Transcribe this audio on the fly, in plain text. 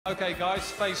Okay,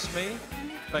 guys, face me.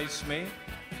 Face me.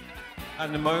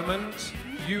 And the moment,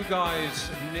 you guys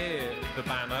near the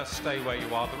banner, stay where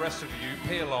you are. The rest of you,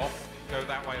 peel off, go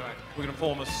that way. We're going to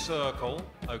form a circle,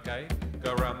 okay?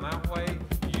 Go around that way.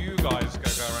 You guys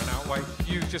go around that way.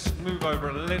 You just move over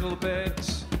a little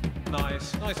bit.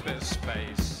 Nice bit of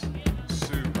space.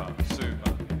 Super,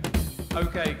 super.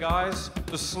 Okay, guys,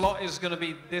 the slot is going to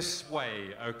be this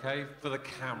way, okay, for the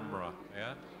camera,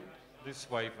 yeah? This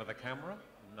way for the camera.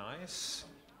 Nice.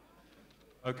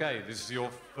 Okay, this is your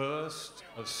first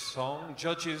song.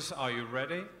 Judges, are you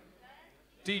ready?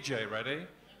 DJ, ready?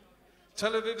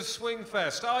 TLV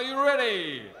SwingFest, are you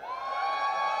ready?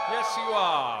 Yes, you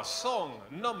are. Song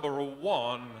number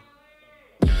 1.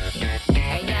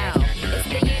 Hey, yo, it's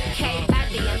the UK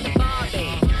Abby and the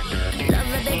Barbie.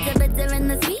 Love the bitter and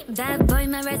the sweet. Bad boy,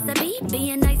 my recipe.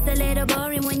 Being nice, a little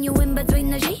boring when you in between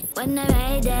the sheets. When I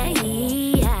ride there,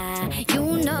 yeah.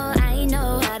 You know, I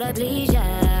know how to please ya.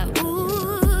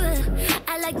 Ooh,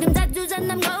 I like them tattoos and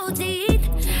them gold teeth.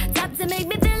 Top to make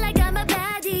me feel like I'm a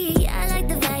baddie. I like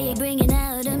the fire you're bringing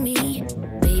out of me.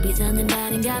 Baby, something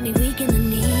bad and got me weak in the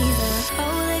knees.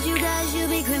 Oh, that you guys, you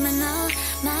be criminal.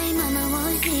 My mama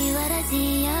won't see what I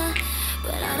see, yeah.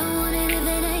 But I don't want it if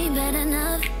it ain't bad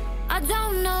enough. I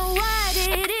don't know what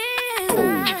it is.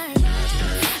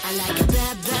 I like a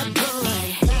bad, bad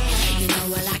boy. You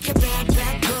know I like a bad,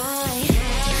 bad boy.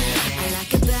 I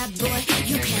like a bad boy.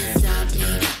 You can't stop me.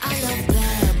 I love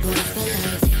bad boys for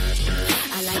life.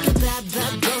 I like a bad,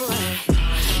 bad boy.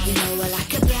 You know I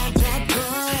like a bad, bad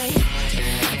boy.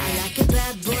 I like a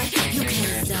bad boy. You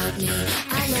can't stop me.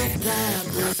 I love bad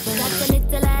boys for life. Got a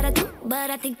little attitude, but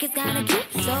I think it's kinda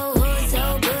cute. So hood,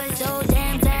 so good, so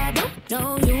damn taboo.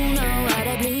 No, you know how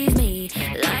to please me.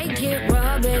 Like it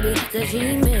raw, baby,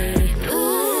 sashimi me.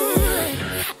 Ooh,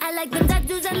 I like them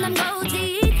tattoos and them gold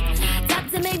teeth. Top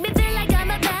to make me feel like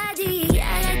I'm a baddie.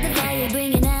 I like the fire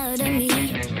bringing out of me.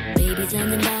 Baby,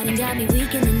 something bad and got me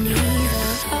weak in the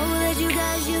knees. Oh, that you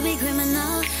guys, you be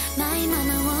criminal. My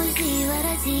mama won't see what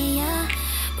I see, yeah.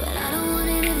 But I don't want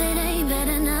it if it ain't bad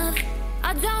enough.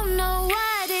 I don't know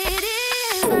what it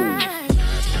is.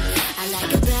 I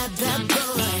like a bad, bad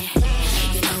boy.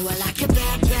 You know I like a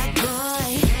bad, bad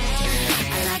boy.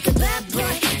 I like a bad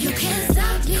boy. You can't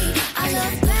stop me. I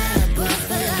love bad boys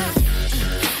for life.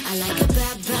 I like a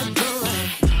bad, bad boy.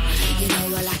 You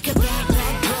know I like a bad,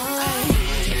 bad boy.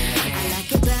 I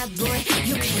like a bad boy.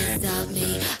 You can't stop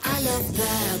me. I love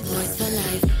bad boys for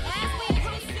life.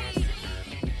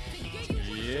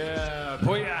 Yeah,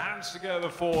 put your hands together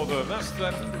for them. That's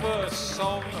the first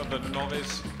song of the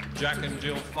Novice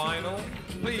Jack&Jill final.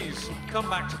 Please come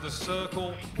back to the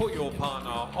circle, put your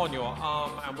partner on your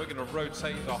arm, and we're going to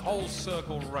rotate the whole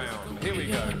circle round. Here we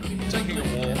go. Taking a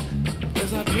walk.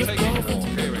 Taking a walk.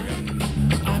 Here we go.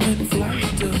 I'm in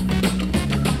flight.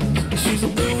 She's a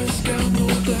Boy Scout, no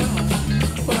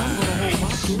doubt. But I'm gonna hold my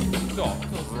cool. Stop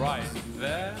right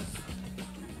there.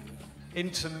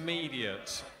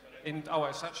 Intermediate.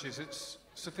 It's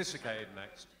sophisticated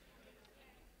next.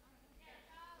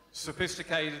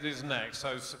 Sophisticated is next.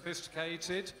 So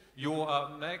sophisticated, you're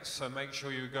up next, so make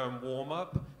sure you go and warm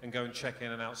up and go and check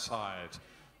in and outside.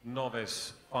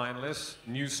 Novice finalists,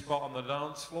 new spot on the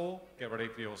dance floor. Get ready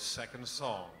for your second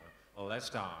song. Let's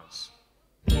dance.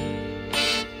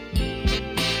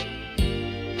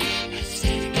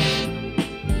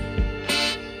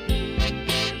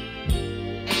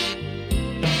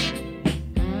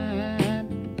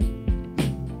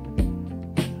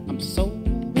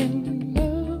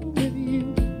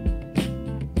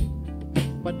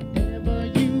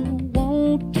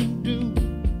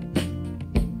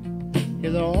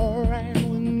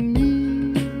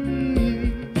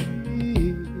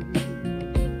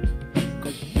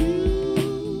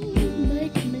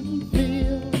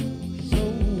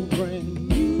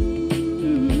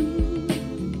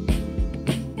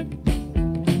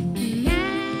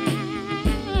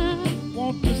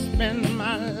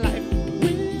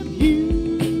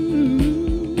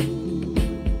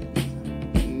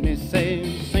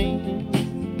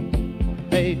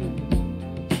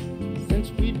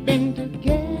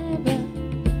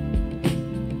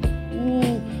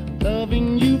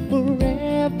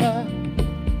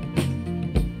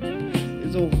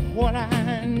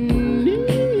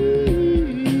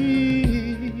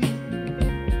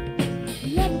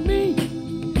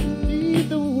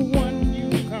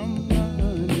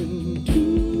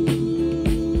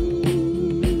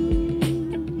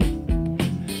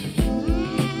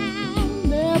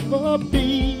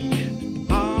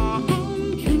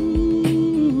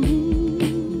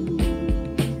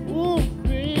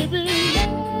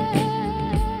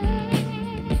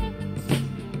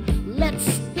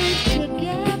 Let's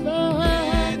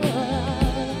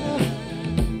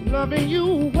loving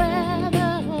you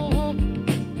weather,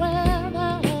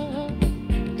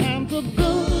 times are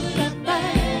good and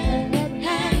bad,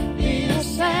 happy or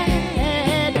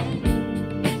sad.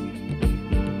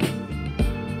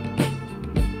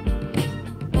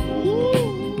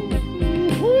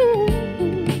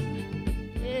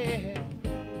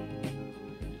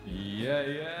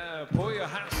 Yeah. Put your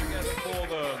hands together for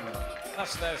them.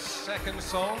 That's their second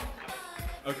song.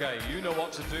 Okay, you know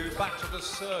what to do. Back to the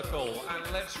circle,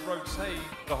 and let's rotate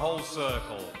the whole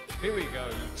circle. Here we go,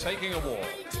 taking a walk.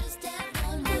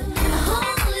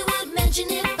 Hollywood mansion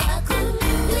if I could.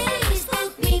 Please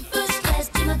book me first class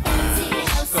to my fancy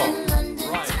house in London.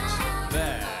 Right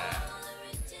there.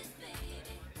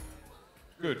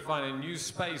 Good, find a new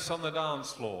space on the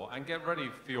dance floor and get ready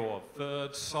for your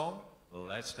third song.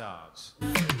 Let's dance.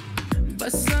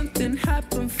 But something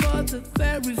happened for the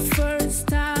very first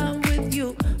time with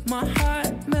you. My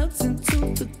heart melts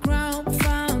into the ground,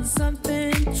 found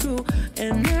something true.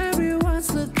 And everyone's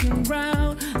looking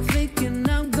around, thinking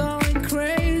I'm going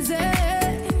crazy.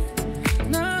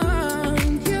 No,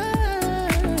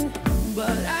 yeah.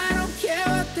 But I don't care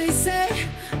what they say,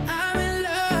 I'm in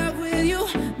love with you.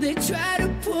 They try to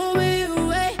pull me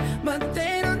away, but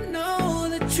they don't know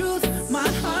the truth. My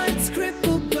heart's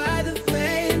crippled by the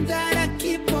pain that I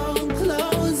keep on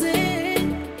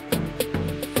closing.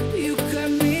 You cut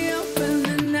me open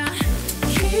and I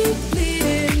keep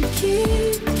bleeding,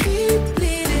 keep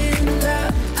bleeding,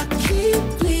 love. I keep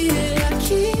bleeding, I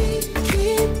keep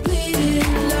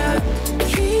bleeding, love.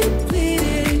 Keep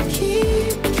bleeding,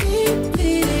 keep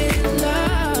bleeding,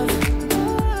 love.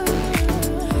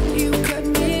 You cut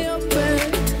me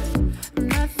open.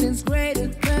 Nothing's greater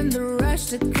than the rush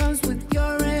that comes with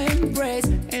your embrace.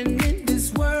 And in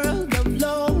this world of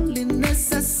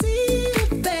loneliness, I see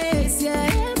your face. Yeah,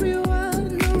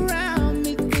 everyone around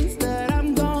me thinks that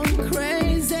I'm going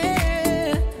crazy.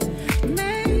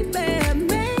 Maybe,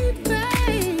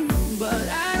 but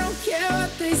I don't care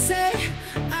what they say.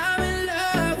 I'm in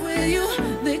love with you.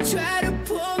 They try to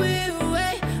pull me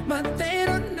away, but they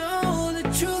don't know the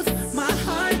truth. My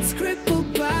heart's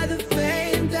crippled by the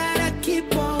pain that I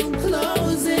keep on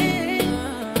closing.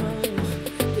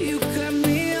 You cut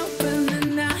me open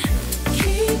and I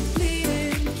keep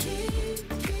bleeding,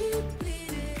 keep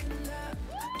bleeding, love.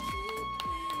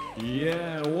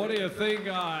 Yeah, what do you think,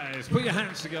 guys? Put your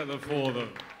hands together for them.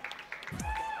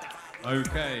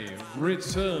 Okay,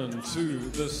 return to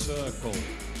the circle.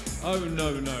 Oh,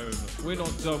 no, we're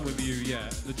not done with you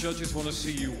yet. The judges want to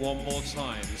see you one more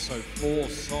time, so 4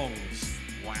 songs.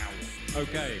 Wow.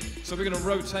 Okay, so we're going to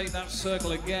rotate that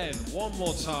circle again, one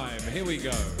more time. Here we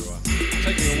go.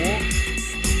 Taking a walk.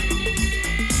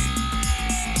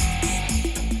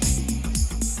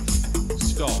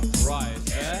 Stop right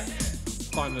there.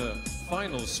 Find the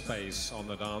final space on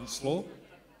the dance floor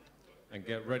and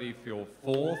get ready for your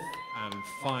 4th and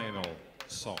final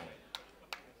song.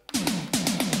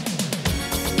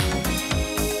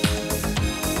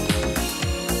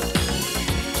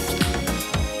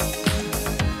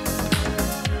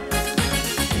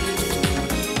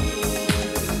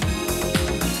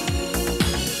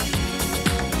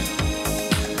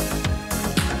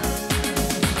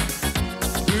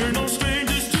 We're no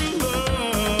strangers to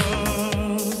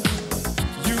love.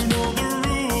 You know the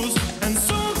rules, and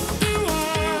so do I.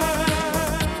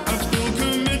 I feel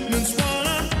commitment's what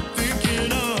I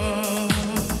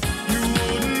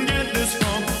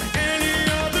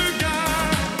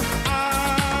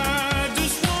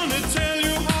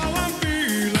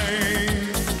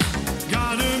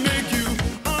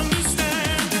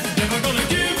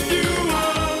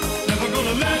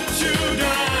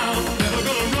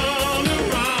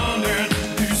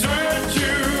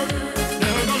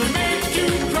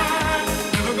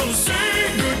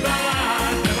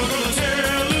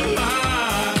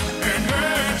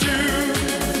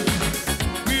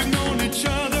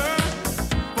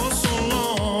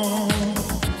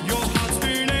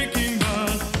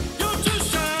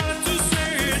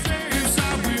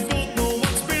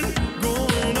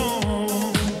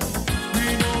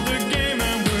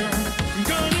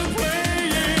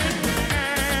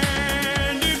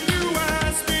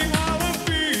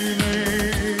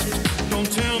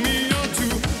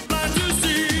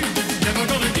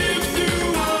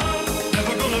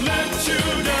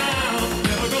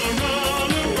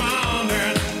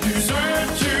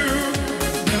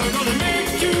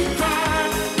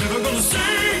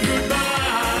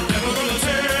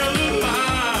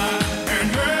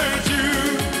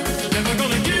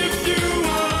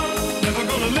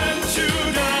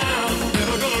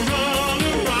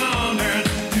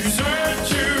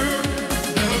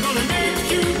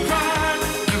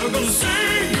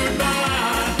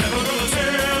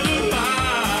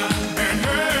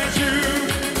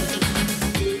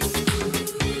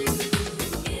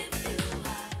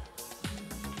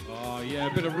Oh, yeah,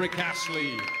 a bit of Rick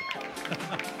Astley.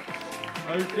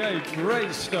 Okay,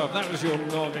 great stuff. That was your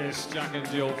Novice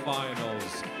Jack&Jill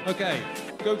finals. Okay,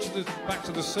 go to back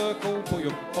to the circle, put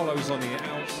your follows on the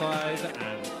outside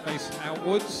and face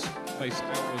outwards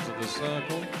of the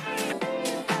circle.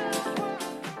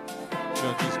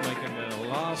 Judges making their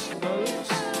last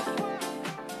notes.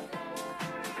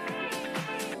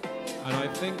 And I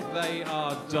think they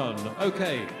are done.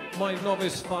 Okay, my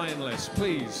novice finalists,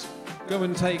 please go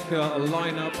and take a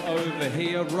line-up over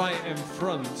here, right in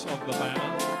front of the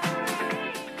banner.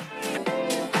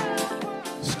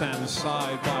 Stand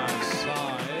side by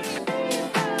side.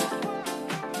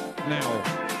 Now,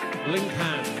 link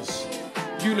hands.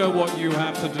 You know what you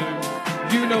have to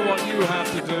do. You know what you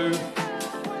have to do.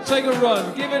 Take a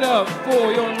run. Give it up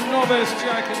for your Novice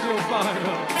Jack&Jill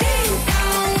final.